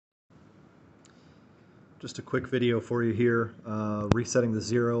Just a quick video for you here, resetting the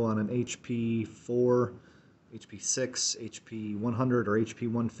zero on an HP4, HP-6, HP100, or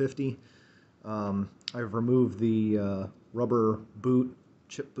HP150. I've removed the rubber boot,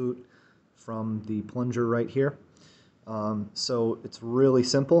 chip boot, from the plunger right here. So it's really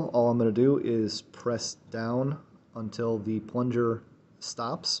simple. All I'm going to do is press down until the plunger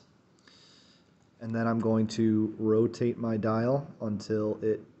stops, and then I'm going to rotate my dial until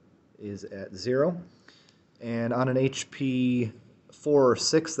it is at 0. And on an HP4 or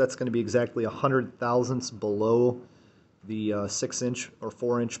 6, that's going to be exactly 100 thousandths below the 6-inch or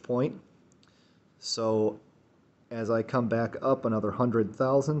 4-inch point. So as I come back up another 100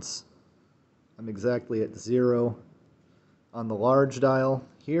 thousandths, I'm exactly at 0 on the large dial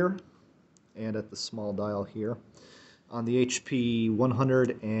here and at the small dial here. On the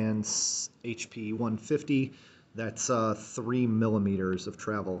HP100 and HP150, that's 3 millimeters of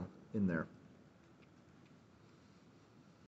travel in there.